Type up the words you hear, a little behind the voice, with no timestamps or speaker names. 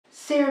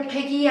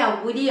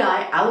Ceropegia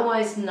Woodii,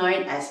 otherwise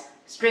known as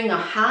string of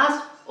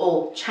hearts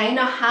or chain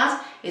of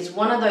hearts, is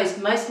one of those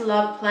most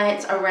loved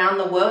plants around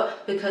the world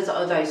because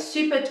of those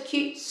super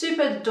cute,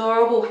 super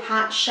adorable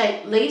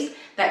heart-shaped leaves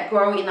that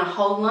grow in a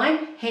whole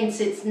line, hence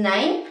its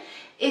name.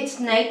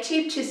 It's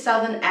native to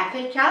southern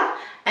Africa,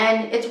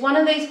 and it's one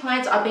of these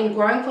plants I've been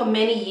growing for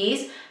many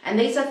years, and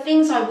these are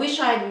things I wish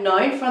I had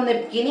known from the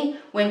beginning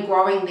when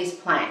growing this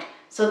plant.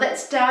 So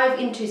let's dive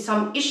into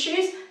some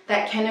issues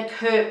that can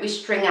occur with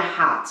string of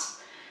hearts.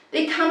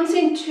 It comes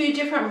in two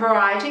different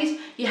varieties.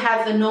 You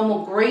have the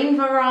normal green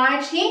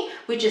variety,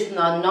 which is the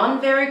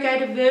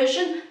non-variegated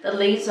version. The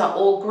leaves are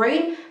all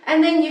green.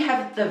 And then you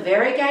have the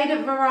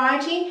variegated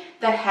variety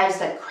that has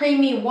that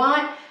creamy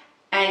white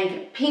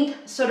and pink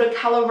sort of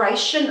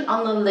coloration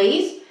on the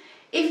leaves.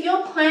 If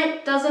your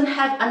plant doesn't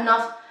have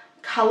enough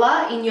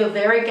color in your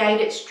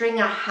variegated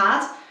string of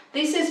hearts,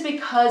 this is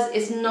because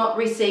it's not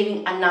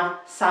receiving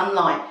enough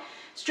sunlight.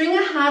 String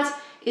of hearts,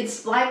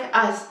 it's like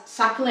a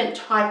succulent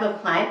type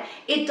of plant.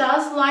 It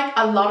does like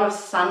a lot of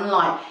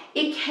sunlight.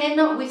 It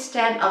cannot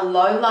withstand a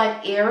low light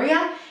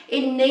area.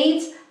 It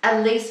needs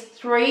at least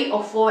 3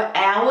 or 4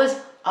 hours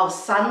of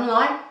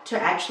sunlight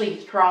to actually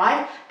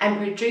thrive and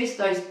produce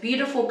those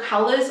beautiful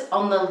colors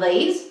on the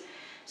leaves.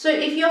 So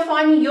if you're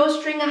finding your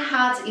string of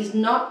hearts is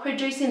not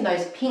producing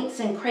those pinks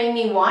and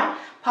creamy white,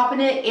 pop in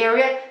an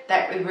area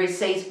that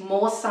receives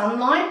more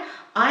sunlight.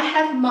 I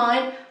have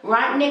mine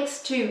right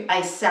next to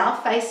a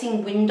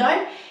south-facing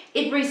window.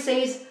 It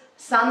receives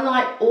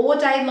sunlight all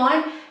day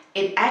long.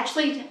 It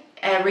actually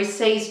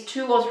receives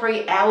 2 or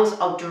 3 hours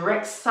of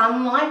direct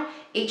sunlight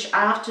each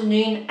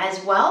afternoon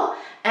as well.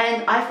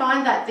 And I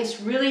find that this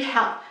really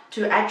helps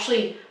to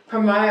actually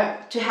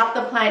help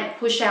the plant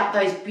push out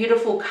those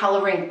beautiful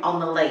coloring on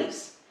the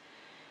leaves.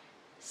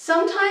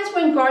 Sometimes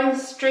when growing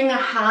string of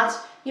hearts,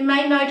 you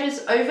may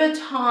notice over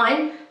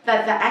time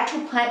that the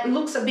actual plant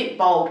looks a bit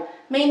bold,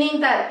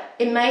 meaning that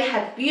it may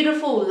have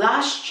beautiful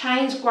lush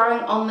chains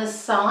growing on the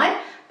side,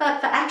 but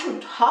the actual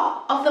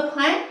top of the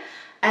plant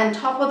and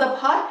top of the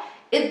pot,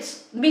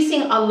 it's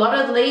missing a lot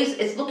of leaves.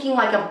 It's looking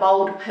like a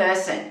bold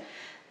person.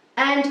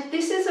 And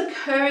this is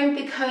occurring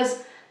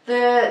because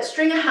the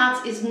string of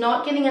hearts is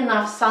not getting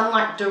enough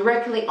sunlight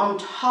directly on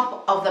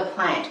top of the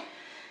plant.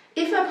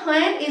 If a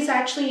plant is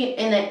actually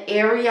in an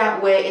area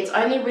where it's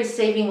only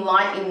receiving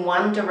light in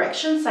one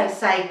direction,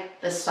 say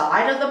the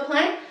side of the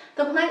plant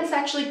is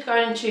actually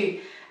going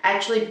to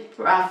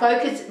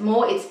focus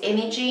more its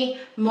energy,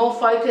 more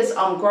focus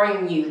on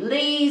growing new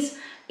leaves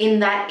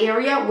in that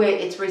area where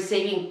it's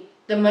receiving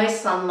the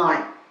most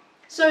sunlight.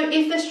 So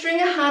if the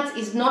string of hearts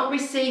is not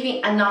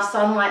receiving enough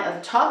sunlight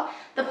at the top,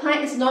 the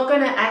plant is not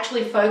going to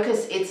actually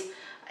focus its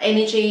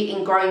energy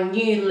in growing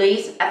new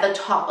leaves at the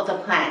top of the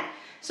plant.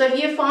 So if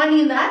you're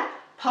finding that,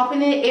 pop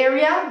in an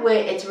area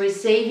where it's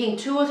receiving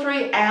 2 or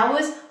 3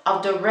 hours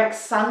of direct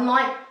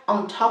sunlight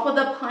on top of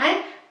the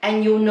plant,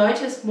 and you'll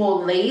notice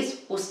more leaves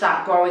will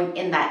start growing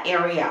in that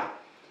area.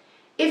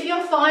 If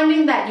you're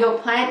finding that your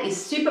plant is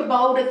super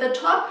bold at the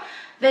top,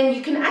 then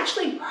you can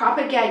actually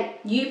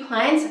propagate new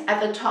plants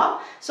at the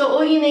top. So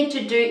all you need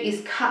to do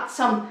is cut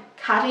some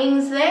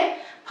cuttings there,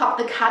 pop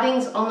the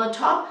cuttings on the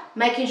top,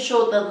 making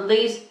sure the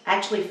leaves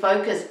actually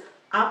focus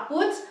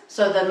upwards,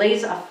 so the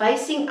leaves are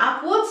facing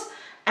upwards,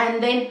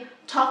 and then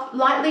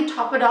lightly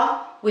top it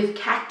off with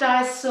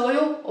cacti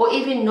soil or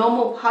even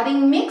normal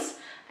potting mix,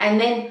 and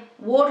then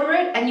water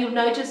it, and you'll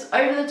notice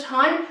over the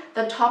time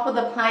the top of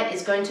the plant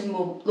is going to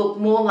look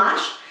more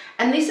lush.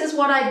 And this is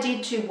what I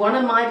did to one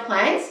of my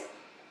plants.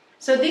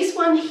 So this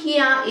one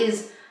here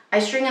is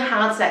a string of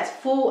hearts that's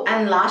full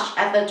and lush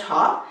at the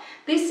top.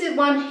 This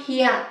one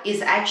here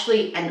is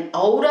actually an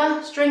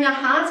older string of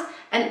hearts,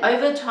 and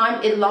over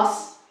time it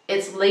lost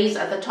its leaves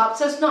at the top,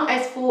 so it's not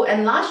as full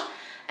and lush.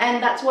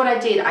 And that's what I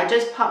did. I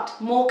just popped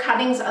more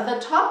cuttings at the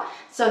top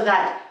so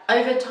that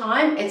over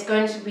time it's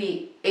going to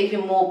be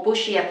even more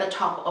bushy at the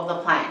top of the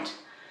plant.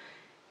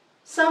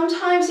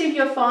 Sometimes if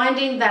you're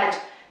finding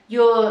that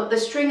the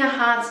string of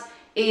hearts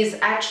is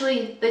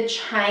actually the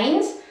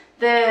chains,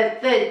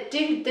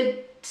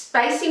 the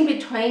spacing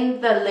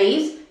between the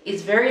leaves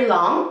is very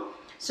long.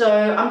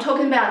 So I'm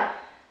talking about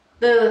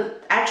the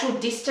actual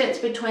distance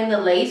between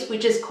the leaves,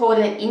 which is called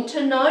an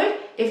internode.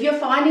 If you're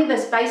finding the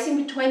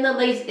spacing between the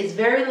leaves is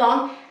very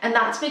long, and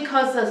that's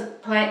because the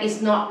plant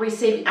is not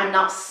receiving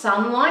enough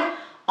sunlight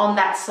on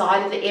that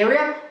side of the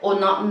area, or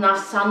not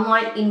enough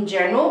sunlight in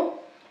general.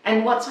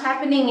 And what's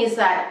happening is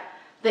that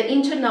the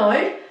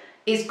internode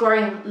is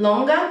growing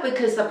longer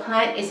because the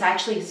plant is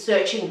actually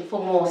searching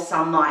for more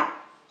sunlight.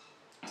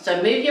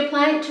 So move your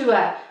plant to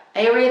an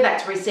area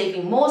that's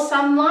receiving more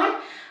sunlight,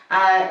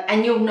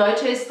 and you'll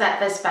notice that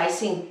the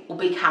spacing will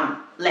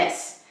become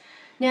less.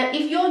 Now,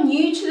 if you're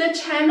new to the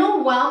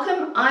channel,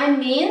 welcome. I'm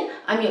Min.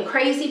 I'm your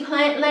crazy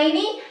plant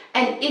lady.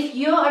 And if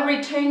you're a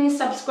returning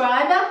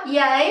subscriber,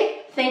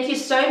 yay! Thank you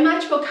so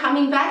much for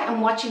coming back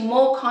and watching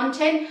more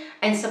content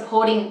and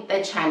supporting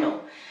the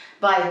channel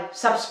by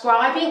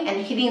subscribing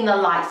and hitting the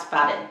likes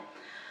button.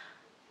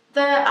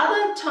 The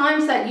other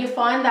times that you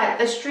find that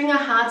the string of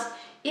hearts,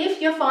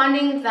 if you're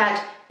finding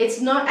that it's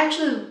not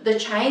actually, the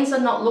chains are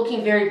not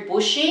looking very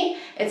bushy.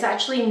 It's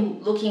actually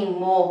looking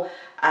more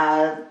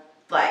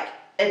like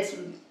it's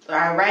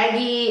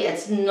raggy.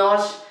 It's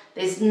not,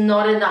 there's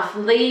not enough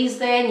leaves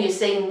there, and you're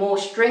seeing more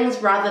strings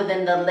rather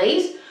than the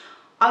leaves.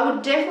 I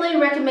would definitely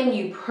recommend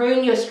you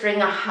prune your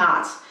stringer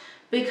hearts,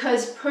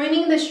 because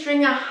pruning the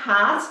stringer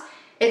hearts,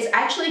 it's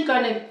actually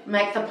going to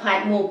make the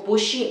plant more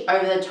bushy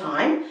over the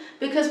time.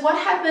 Because what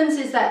happens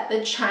is that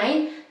the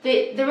chain,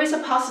 there is a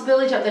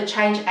possibility of the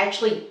chain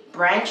actually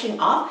branching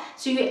off.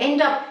 So you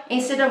end up,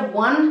 instead of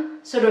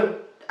one sort of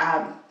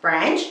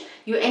branch,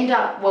 you end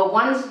up, well,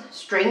 one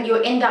string, you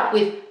end up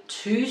with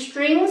 2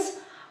 strings,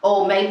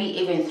 or maybe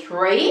even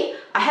 3.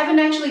 I haven't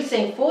actually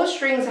seen 4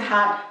 strings of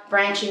heart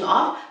branching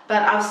off,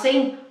 but I've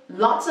seen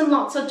lots and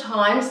lots of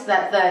times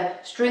that the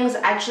strings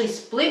actually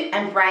split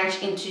and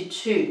branch into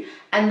 2,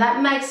 and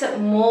that makes it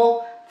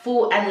more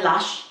full and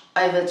lush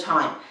over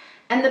time.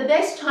 And the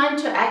best time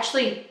to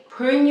actually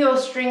prune your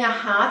stringer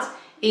hearts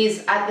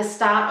is at the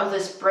start of the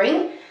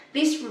spring.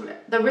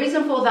 The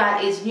reason for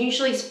that is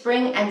usually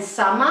spring and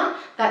summer.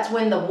 That's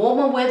when the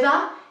warmer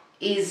weather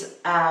is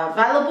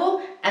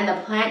available, and the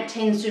plant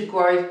tends to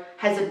grow,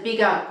 has a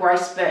bigger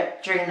growth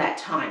spurt during that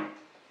time.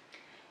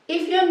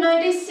 If you're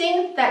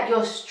noticing that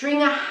your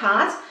stringer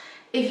hearts,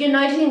 if you're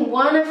noticing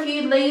a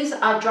few leaves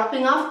are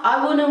dropping off,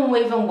 I wouldn't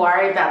even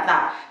worry about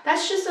that.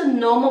 That's just a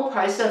normal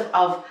process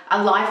of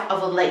a life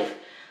of a leaf.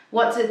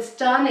 What it's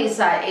done is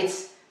that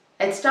it's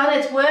done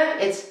its work.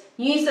 It's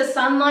used the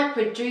sunlight,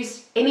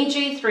 produce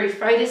energy through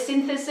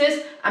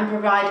photosynthesis, and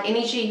provide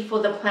energy for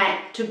the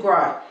plant to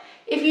grow.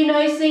 If you're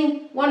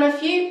noticing one or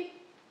few,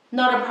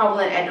 not a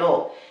problem at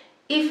all.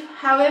 If,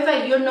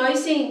 however, you're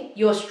noticing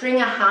your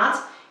stringer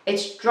hearts,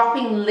 it's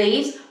dropping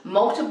leaves,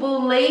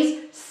 multiple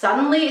leaves,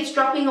 suddenly it's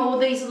dropping all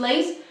these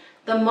leaves,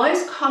 the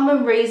most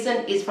common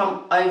reason is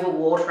from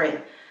overwatering.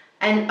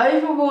 And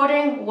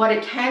overwatering, what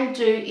it can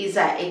do is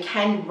that it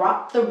can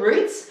rot the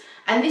roots,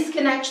 and this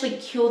can actually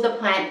kill the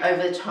plant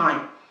over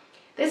time.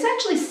 There's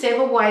actually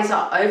several ways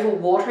of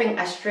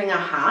overwatering a stringer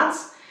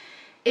hearts.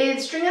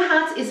 Stringer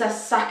hearts is a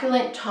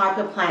succulent type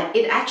of plant.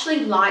 It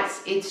actually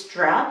likes its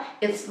drought.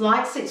 It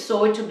likes its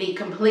soil to be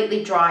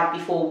completely dry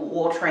before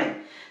watering.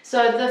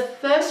 So the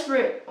first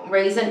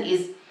reason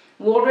is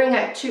watering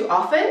it too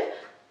often,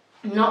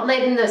 not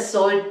letting the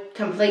soil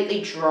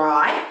completely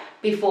dry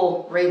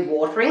before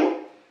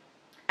re-watering,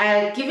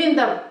 giving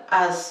the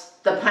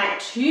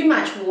plant too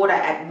much water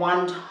at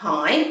one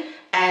time,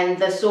 and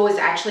the soil is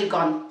actually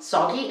gone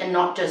soggy and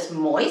not just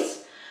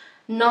moist.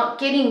 Not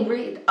getting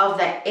rid of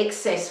that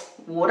excess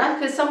water,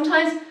 because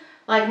sometimes,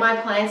 like my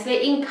plants, they're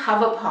in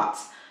cover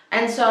pots,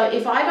 and so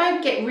if I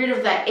don't get rid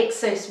of that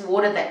excess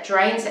water that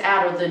drains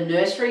out of the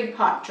nursery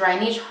pot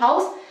drainage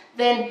holes,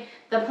 then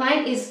the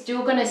plant is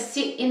still going to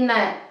sit in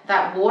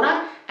that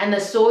water, and the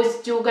soil is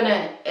still going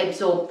to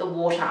absorb the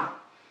water.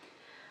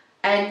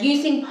 And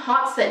using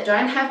pots that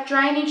don't have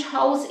drainage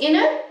holes in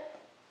it,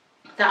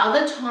 the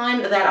other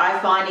time that I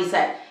find is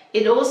that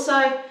it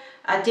also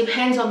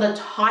depends on the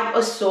type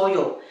of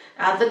soil.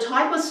 The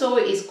type of soil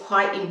is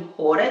quite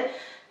important.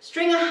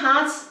 Stringer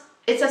hearts,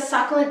 it's a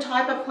succulent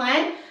type of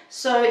plant,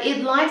 so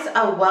it likes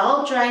a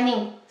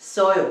well-draining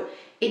soil.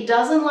 It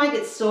doesn't like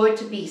its soil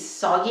to be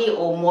soggy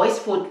or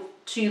moist for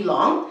too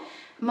long.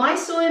 My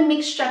soil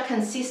mixture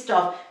consists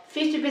of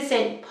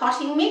 50%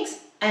 potting mix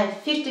and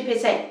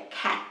 50%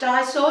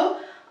 cacti soil.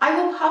 I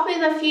will pop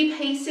in a few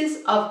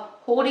pieces of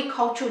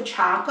horticultural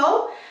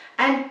charcoal,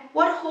 and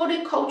what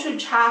horticultural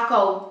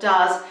charcoal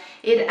does,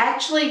 it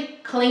actually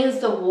cleans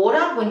the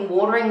water when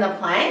watering the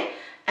plant,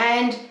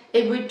 and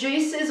it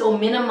reduces or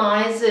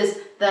minimizes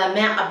the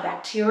amount of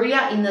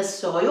bacteria in the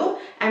soil,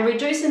 and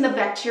reducing the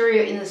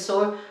bacteria in the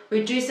soil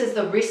reduces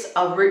the risk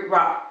of root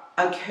rot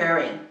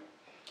occurring.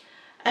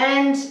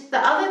 And the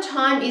other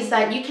time is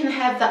that you can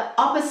have the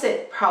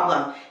opposite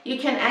problem. You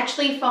can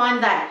actually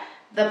find that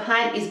the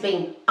plant is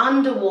being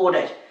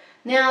underwatered.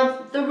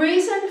 Now, the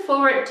reason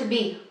for it to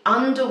be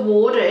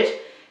underwatered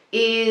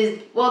is,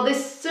 well,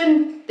 there's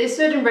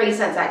certain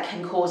reasons that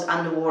can cause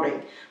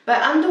underwatering.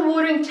 But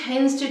underwatering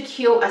tends to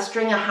kill a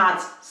stringer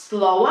hearts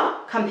slower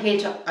compared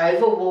to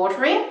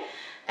overwatering.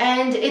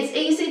 And it's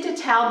easy to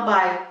tell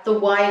by the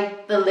way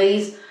the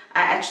leaves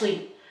are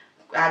actually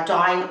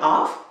dying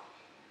off.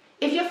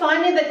 If you're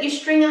finding that your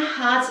stringer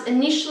hearts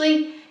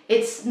initially,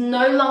 it's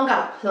no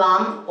longer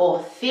plump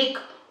or thick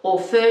or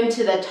firm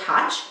to the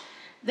touch,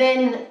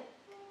 then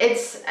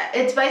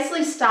it's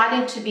basically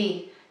starting to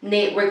be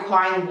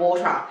requiring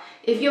water.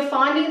 If you're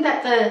finding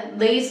that the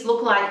leaves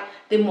look like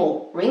they're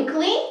more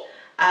wrinkly,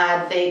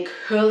 they're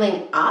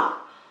curling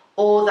up,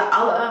 or the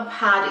other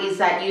part is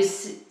that you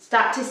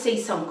start to see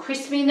some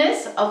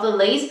crispiness of the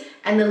leaves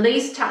and the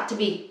leaves start to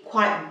be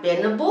quite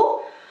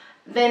bendable,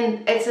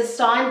 then it's a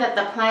sign that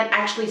the plant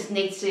actually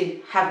needs to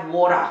have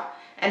water,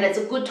 and it's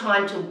a good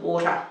time to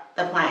water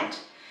the plant.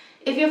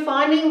 If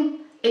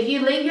you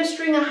leave your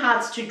stringer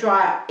hearts to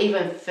dry up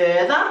even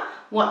further,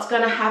 what's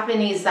going to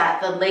happen is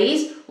that the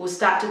leaves will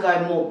start to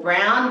go more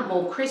brown,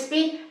 more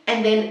crispy,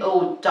 and then it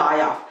will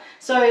die off.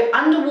 So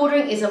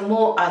underwatering is a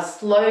more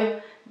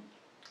slow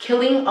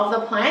killing of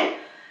the plant.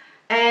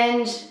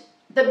 And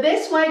the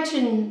best way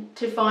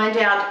to find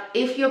out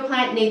if your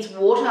plant needs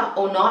water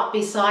or not,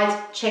 besides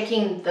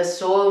checking the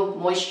soil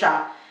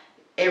moisture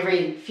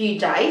every few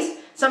days,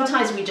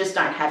 sometimes we just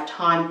don't have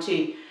time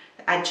to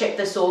check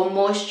the soil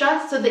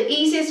moisture. So the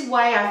easiest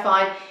way I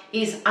find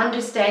is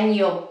understand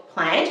your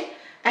plant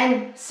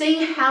and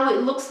see how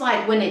it looks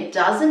like when it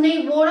doesn't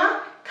need water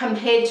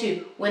compared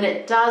to when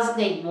it does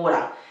need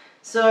water.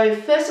 So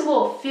first of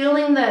all,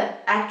 feeling the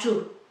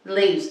actual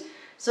leaves.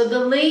 So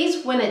the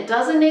leaves, when it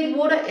doesn't need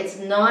water, it's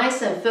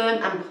nice and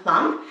firm and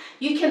plump.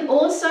 You can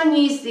also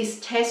use this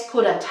test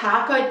called a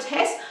taco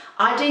test.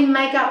 I didn't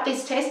make up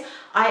this test.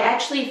 I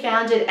actually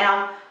found it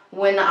out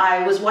when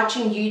I was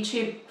watching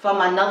YouTube from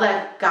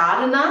another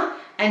gardener,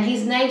 and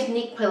his name's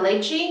Nick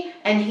Pelleggi,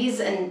 and he's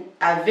a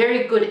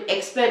very good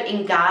expert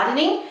in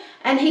gardening,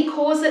 and he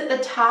calls it the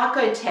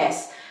taco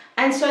test.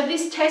 And so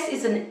this test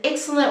is an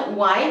excellent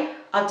way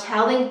of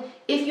telling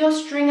if your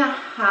string of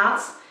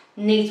hearts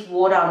needs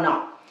water or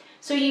not.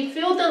 So you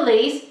feel the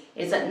leaves,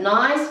 is it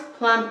nice,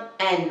 plump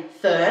and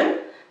firm?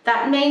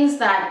 That means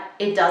that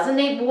it doesn't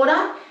need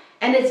water,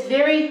 and it's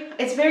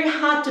very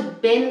hard to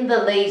bend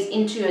the leaves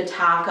into a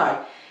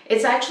taco.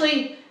 It's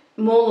actually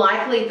more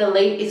likely the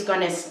leaf is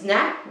going to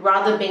snap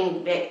rather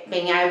than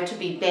being able to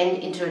be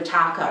bent into a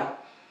taco.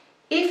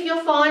 If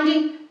you're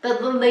finding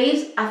that the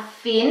leaves are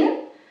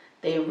thin,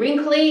 they're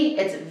wrinkly,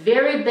 it's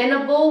very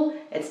bendable,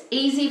 it's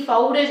easy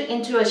folded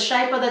into a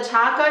shape of the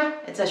taco,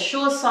 it's a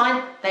sure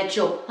sign that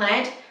your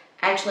plant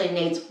actually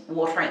needs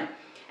watering.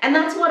 And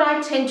that's what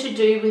I tend to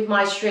do with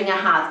my stringer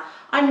hearts.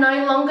 I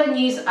no longer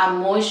use a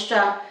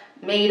moisture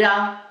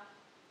meter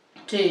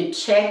to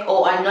check,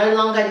 or I no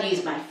longer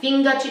use my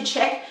finger to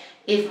check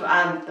if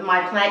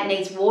my plant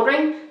needs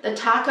watering. The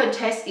taco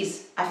test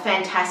is a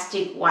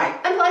fantastic way,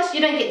 and plus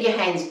you don't get your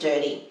hands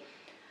dirty.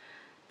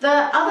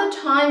 The other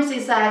times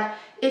is that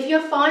if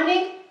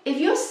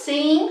you're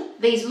seeing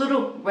these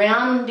little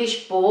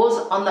roundish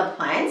balls on the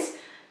plants,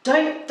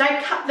 don't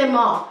cut them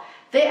off.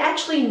 They're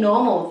actually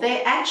normal.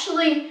 They're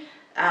actually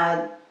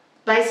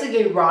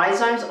basically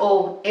rhizomes,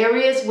 or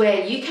areas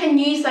where you can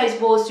use those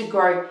balls to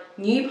grow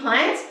new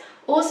plants.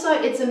 Also,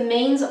 it's a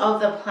means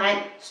of the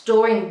plant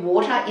storing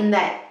water in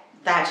that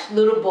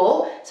little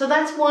ball. So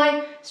that's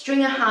why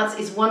stringer hearts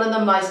is one of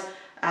the most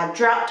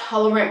drought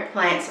tolerant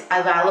plants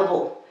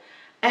available.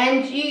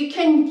 And you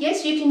can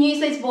use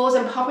these balls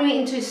and pop it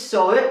into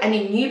soil, and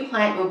a new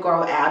plant will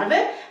grow out of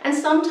it. And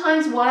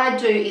sometimes what I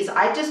do is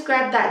I just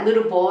grab that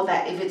little ball,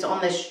 that if it's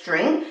on the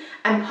string,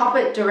 and pop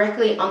it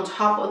directly on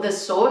top of the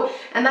soil.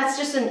 And that's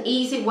just an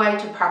easy way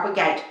to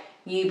propagate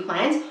new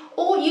plants.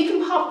 Or you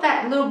can pop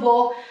that little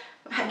ball,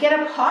 get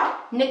a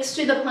pot next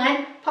to the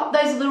plant, pop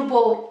those little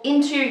balls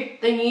into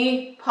the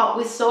new pot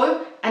with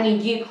soil, and a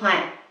new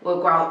plant will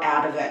grow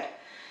out of it.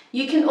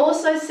 You can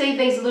also see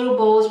these little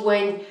balls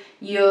when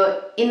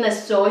you're in the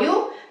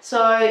soil.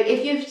 So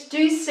if you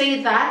do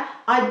see that,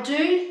 I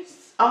do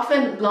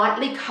often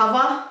lightly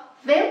cover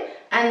them,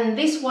 and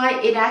this way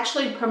it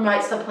actually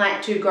promotes the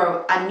plant to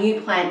grow a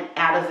new plant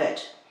out of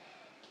it.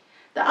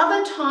 The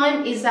other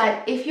time is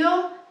that if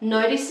you're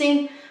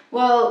noticing,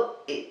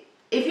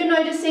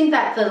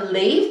 that the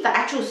leaf, the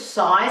actual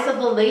size of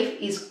the leaf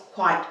is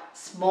quite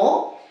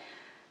small,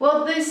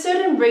 well, there's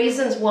certain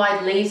reasons why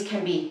leaves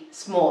can be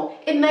small.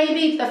 It may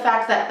be the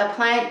fact that the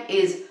plant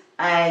is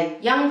a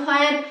young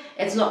plant,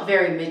 it's not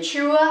very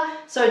mature,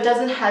 so it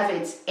doesn't have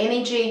its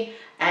energy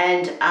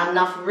and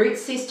enough root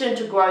system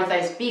to grow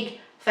those big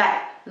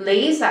fat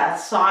leaves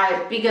that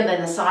are bigger than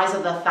the size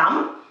of the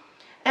thumb.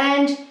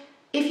 And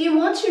if you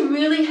want to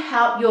really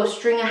help your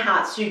stringer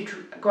hearts to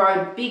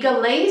grow bigger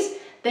leaves,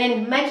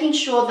 then making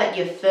sure that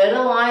you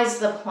fertilize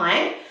the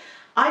plant.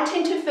 I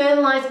tend to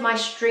fertilize my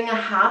stringer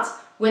hearts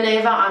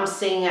whenever I'm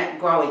seeing it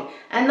growing,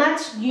 and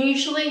that's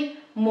usually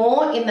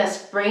more in the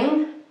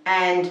spring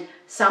and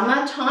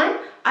summertime.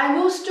 I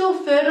will still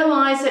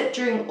fertilize it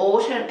during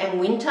autumn and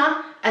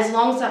winter as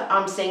long as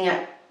I'm seeing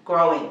it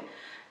growing.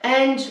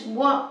 And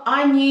what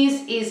I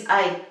use is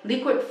a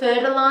liquid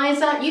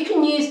fertilizer. You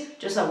can use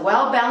just a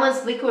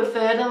well-balanced liquid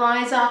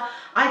fertilizer.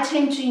 I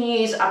tend to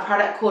use a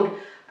product called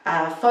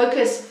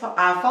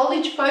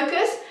Foliage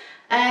Focus,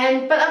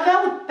 but a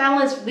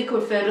well-balanced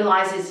liquid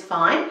fertilizer is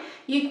fine.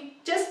 You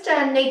just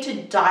need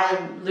to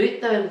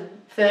dilute the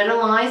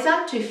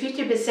fertilizer to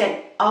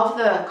 50% of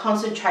the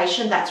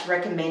concentration that's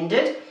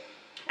recommended.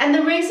 And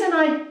the reason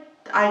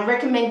I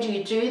recommend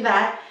you do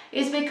that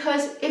is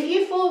because if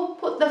you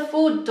put the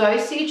full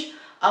dosage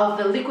of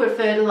the liquid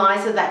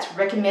fertilizer that's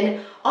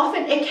recommended,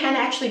 often it can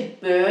actually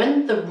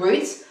burn the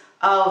roots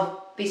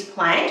of this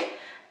plant,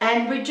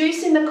 and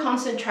reducing the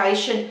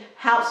concentration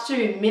helps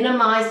to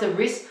minimize the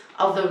risk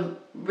of the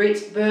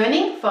roots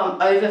burning from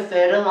over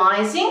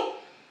fertilizing.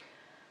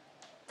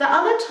 The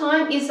other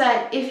time is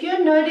that if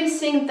you're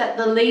noticing that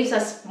the leaves are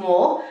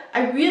small,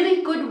 a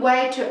really good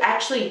way to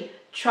actually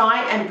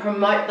try and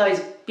promote those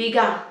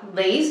bigger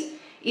leaves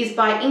is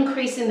by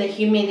increasing the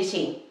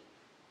humidity.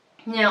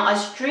 Now, a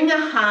stringer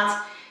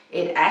heart,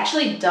 it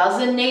actually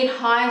doesn't need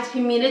high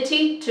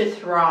humidity to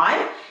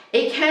thrive.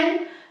 It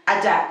can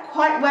adapt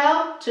quite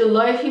well to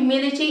low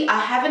humidity. I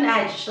haven't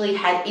actually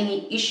had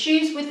any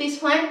issues with this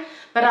plant,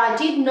 but I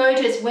did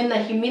notice when the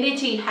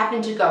humidity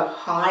happened to go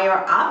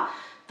higher up,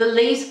 the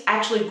leaves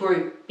actually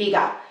grew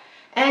bigger.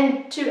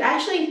 And to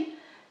actually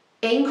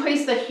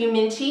increase the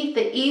humidity,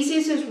 the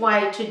easiest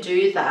way to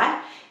do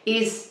that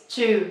is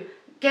to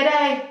get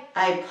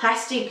a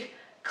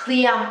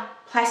clear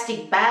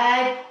plastic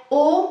bag,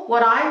 or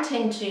what I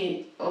tend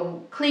to,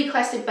 clear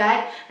plastic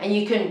bag, and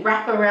you can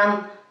wrap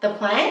around the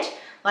plant,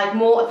 like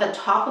more at the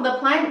top of the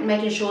plant,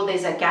 making sure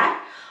there's a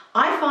gap.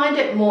 I find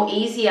it more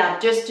easier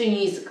just to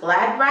use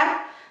Glad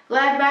wrap.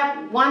 Glad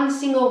wrap, one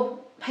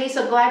single piece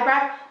of Glad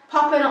wrap,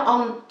 pop it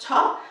on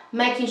top,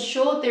 making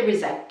sure there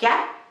is a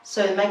gap.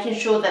 So making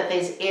sure that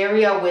there's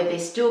area where there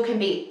still can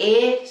be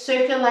air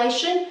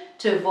circulation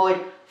to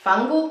avoid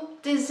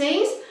fungal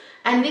disease.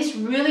 And this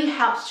really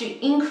helps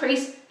to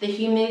increase the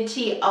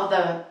humidity of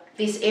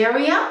this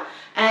area,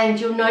 and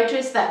you'll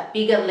notice that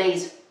bigger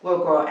leaves will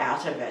grow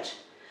out of it.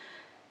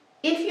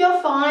 If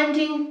you're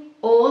finding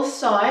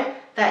also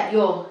that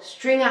your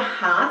stringer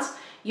hearts,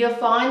 you're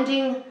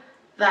finding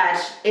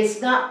that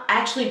it's not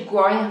actually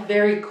growing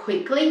very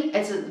quickly,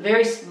 it's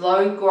very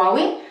slow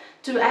growing,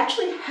 to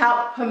actually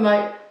help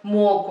promote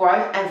more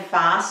growth and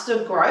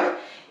faster growth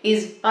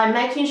is by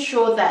making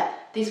sure that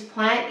this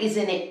plant is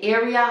in an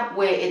area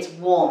where it's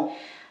warm.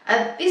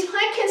 This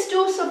plant can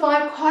still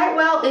survive quite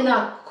well in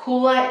a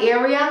cooler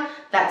area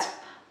that's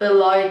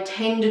below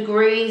 10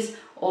 degrees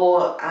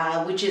or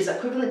which is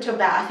equivalent to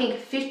about, I think,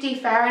 50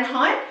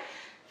 Fahrenheit.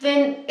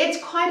 Then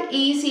it's quite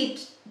easy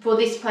for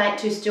this plant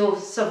to still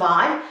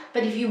survive.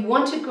 But if you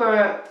want to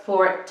grow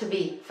for it to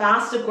be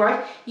faster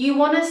growth, you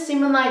want to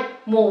simulate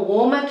more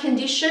warmer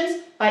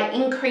conditions by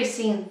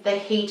increasing the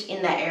heat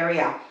in that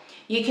area.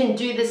 You can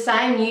do the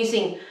same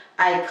using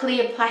a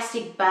clear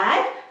plastic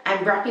bag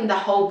and wrapping the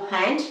whole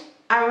plant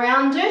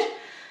around it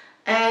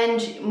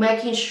and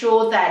making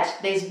sure that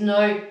there's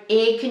no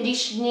air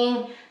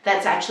conditioning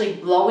that's actually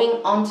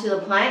blowing onto the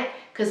plant,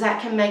 because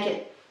that can make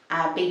it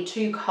be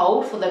too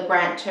cold for the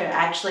plant to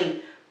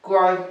actually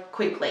grow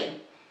quickly.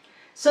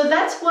 So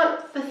that's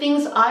what the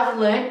things I've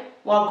learned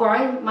while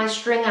growing my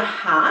stringer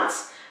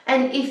hearts.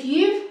 And if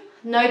you've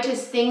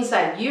noticed things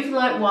that you've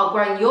learned while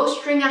growing your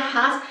stringer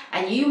hearts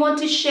and you want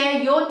to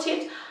share your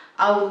tips,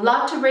 I would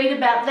love to read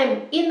about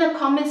them in the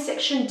comments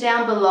section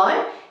down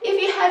below.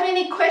 If you have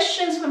any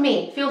questions for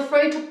me, feel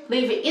free to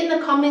leave it in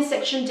the comments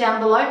section down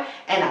below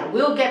and I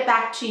will get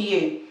back to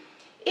you.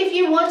 If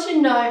you want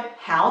to know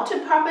how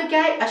to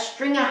propagate a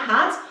stringer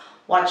hearts,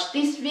 watch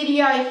this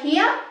video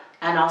here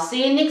and I'll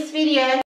see you next video.